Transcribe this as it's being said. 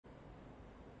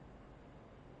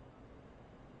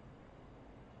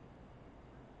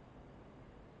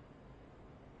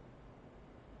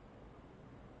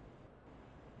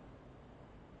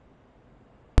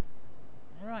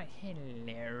Right,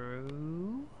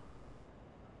 hello.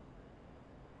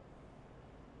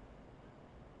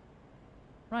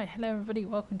 Right, hello everybody,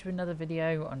 welcome to another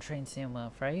video on Train Sim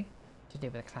World 3 to do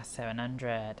with a Class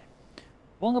 700.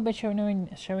 What I'm going to be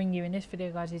showing you in this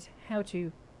video, guys, is how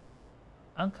to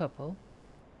uncouple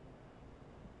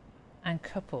and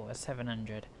couple a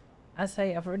 700. As I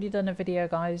say, I've already done a video,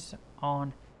 guys,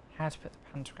 on how to put the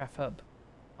pantograph up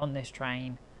on this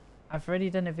train. I've already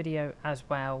done a video as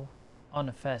well on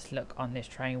a first look on this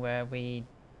train where we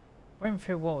went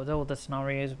through what all the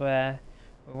scenarios were,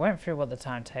 we went through what the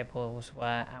timetables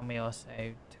were, and we also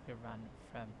took a run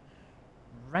from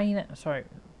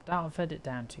Dartford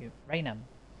down to Raynham.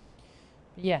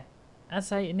 But yeah,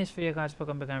 as I say, in this video, guys, we're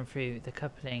going to be going through the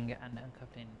coupling and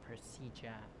uncoupling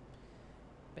procedure.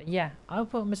 But yeah, I'll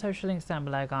put my social links down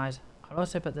below, guys. I'll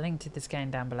also put the link to this game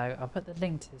down below. I'll put the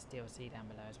link to this DLC down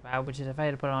below as well, which is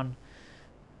available on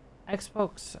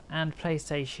Xbox and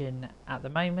PlayStation at the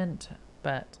moment.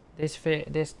 But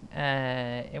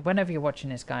whenever you're watching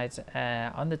this, guys,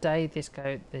 on the day this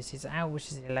is out,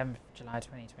 which is the 11th of July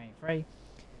 2023,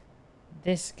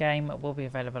 this game will be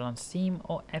available on Steam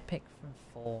or Epic from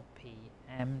 4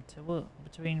 PM to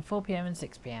between 4 PM and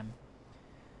 6 PM.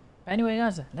 But anyway,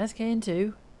 guys, let's get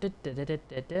into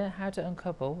how to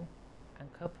uncouple a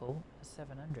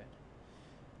 700.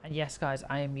 And yes, guys,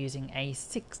 I am using a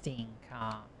 16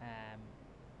 car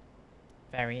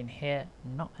variant here,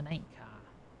 not an 8 car.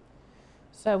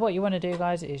 So what you want to do,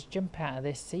 guys, is jump out of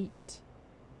this seat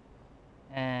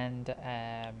and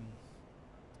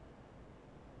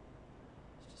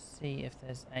just see if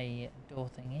there's a door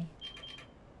thingy.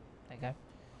 There you go.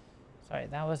 Sorry,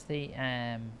 that was the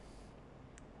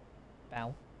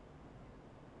bell.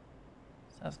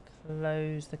 So let's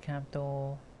close the cab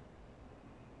door.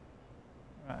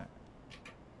 Right.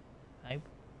 Nope.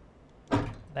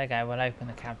 There you go, we'll open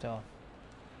the cab door.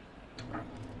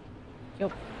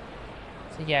 Yup.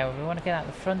 So yeah, we want to get out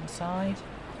the front side.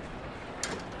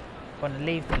 We want to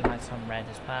leave the lights on red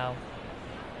as well.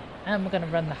 And we're going to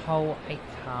run the whole 8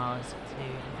 cars to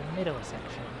the middle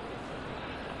section.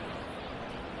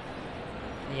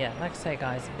 So yeah, like I say,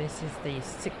 guys, this is the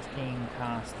 16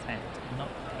 car set, not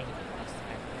the 8 car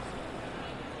set.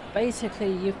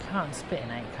 Basically, you can't split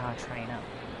an 8 car train up.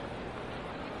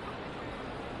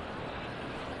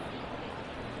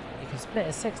 You can split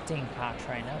a 16 car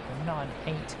train up, but not an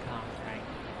 8 car train.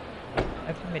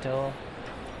 Open my door.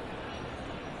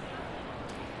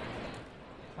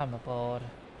 Climb aboard.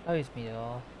 Close my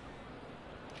door.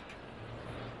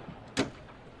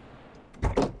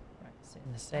 Right, sit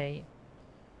in the seat.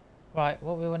 Right,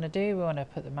 what we want to do, we want to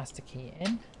put the master key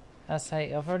in. As I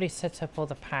say, I've already set up all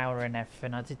the power and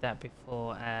everything. I did that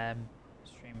before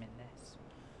streaming this.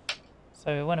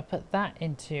 So we want to put that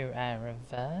into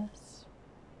reverse.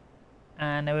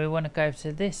 And then we want to go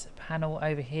to this panel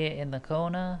over here in the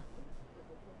corner.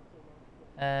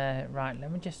 Right,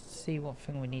 let me just see what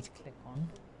thing we need to click on.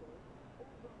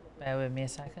 Bear with me a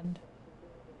second.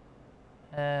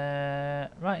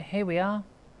 Right, here we are.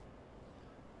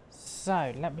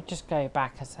 So, let me just go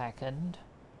back a second.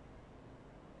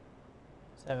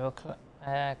 So, we'll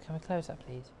can we close that,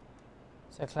 please?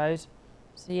 So, close.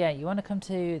 So, yeah, you want to come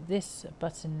to this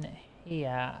button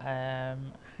here.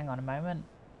 Hang on a moment.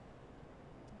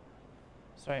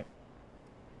 Sorry.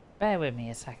 Bear with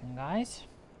me a second, guys.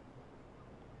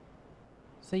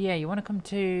 So yeah, you want to come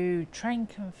to train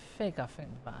config, I think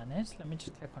the button is. Let me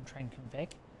just click on train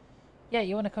config. Yeah,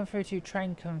 you want to come through to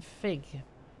train config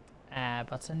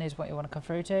button is what you want to come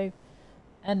through to.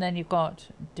 And then you've got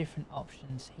different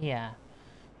options here.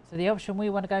 So the option we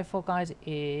want to go for, guys,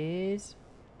 is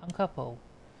uncouple.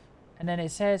 And then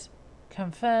it says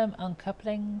confirm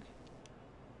uncoupling.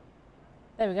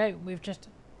 There we go, we've just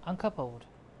uncoupled.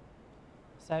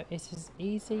 So it's as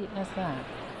easy as that.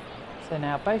 So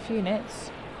now both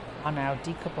units are now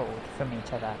decoupled from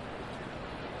each other.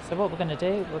 So what we're going to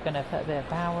do, we're going to put a bit of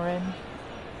power in.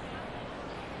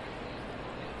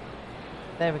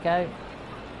 There we go.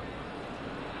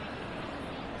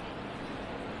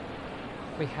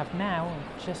 We have now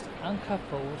just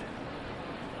uncoupled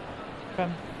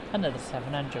from another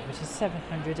 700, which is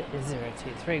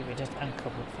 700-023 we just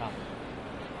uncoupled from.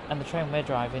 And the train we're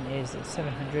driving is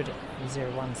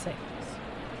 700-016.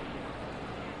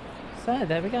 So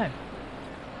there we go.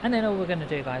 And then all we're going to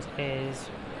do, guys, is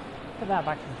put that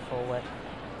back and forward.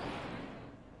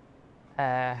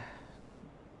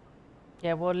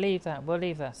 Yeah, we'll leave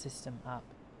that system up.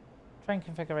 Train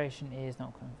configuration is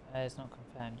not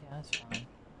confirmed. Yeah, that's fine.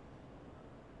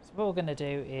 So what we're going to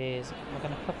do is we're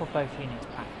going to couple both units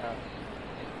back up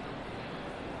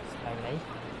slowly.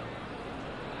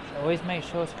 Always make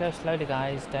sure to go slowly,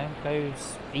 guys. Don't go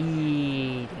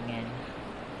speeding in.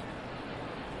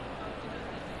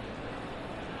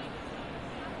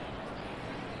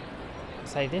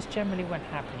 So this generally won't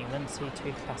happen. You wouldn't see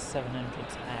two class 700s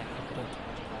coupled up to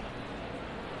each other.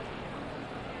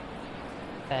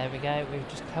 There we go. We've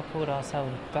just coupled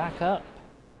ourselves back up.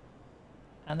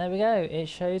 And there we go. It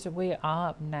shows that we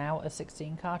are now a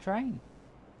 16-car train.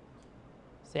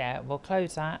 So yeah, we'll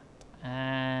close that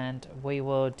and we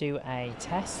will do a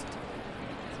test.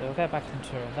 So we'll go back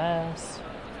into reverse.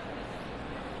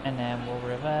 And then we'll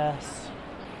reverse.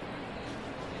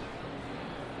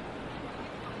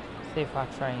 See if our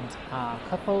trains are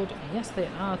coupled. Yes, they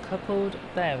are coupled.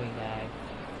 There we go.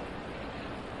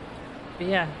 But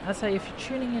yeah, as I say, if you're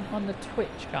tuning in on the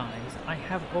Twitch, guys, I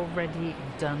have already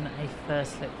done a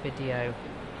first look video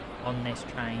on this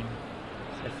train.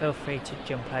 So feel free to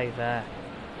jump over and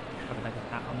have a look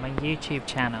at that on my YouTube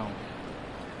channel.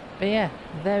 But yeah,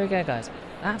 there we go, guys.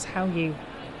 That's how you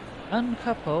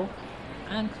uncouple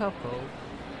and couple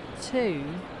two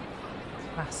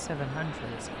class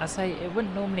 700s. I say it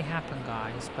wouldn't normally happen,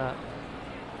 guys, but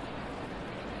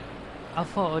I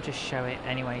thought I'll just show it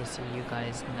anyway so you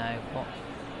guys know what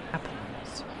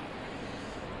happens.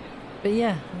 But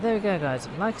yeah, there we go, guys.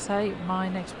 Like I say, my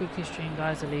next weekly stream,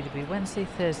 guys, will either be Wednesday,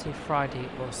 Thursday, Friday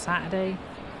or Saturday.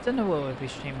 Don't know what we'll be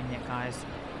streaming yet, guys.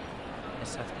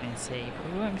 Just have to see,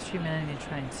 but we won't be streaming any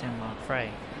Train Sim Mark 3.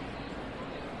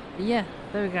 But yeah,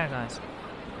 there we go, guys.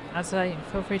 As I say,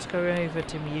 feel free to go over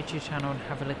to my YouTube channel and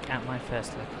have a look at my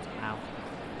first look as well.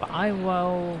 But I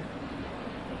will,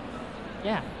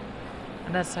 yeah.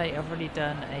 And as I say, I've already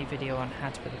done a video on how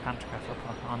to put the pantograph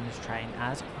up on this train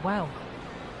as well.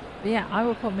 But yeah, I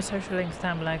will put my social links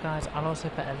down below, guys. I'll also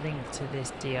put a link to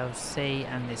this DLC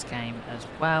and this game as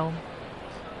well.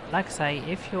 Like I say,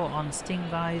 if you're on Steam,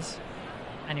 guys,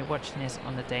 and you're watching this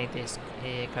on the day this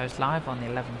goes live on the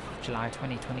 11th of July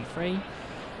 2023,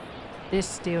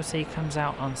 this DLC comes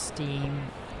out on Steam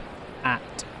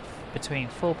at between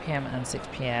 4 PM and 6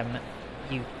 PM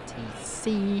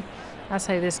UTC. I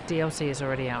say this DLC is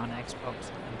already out on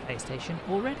Xbox and PlayStation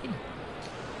already.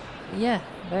 Yeah,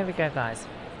 there we go, guys.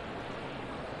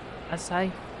 I say,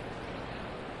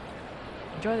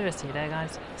 enjoy the rest of your day,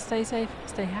 guys. Stay safe,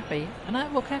 stay happy, and I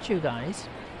will catch you guys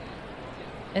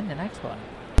in the next one.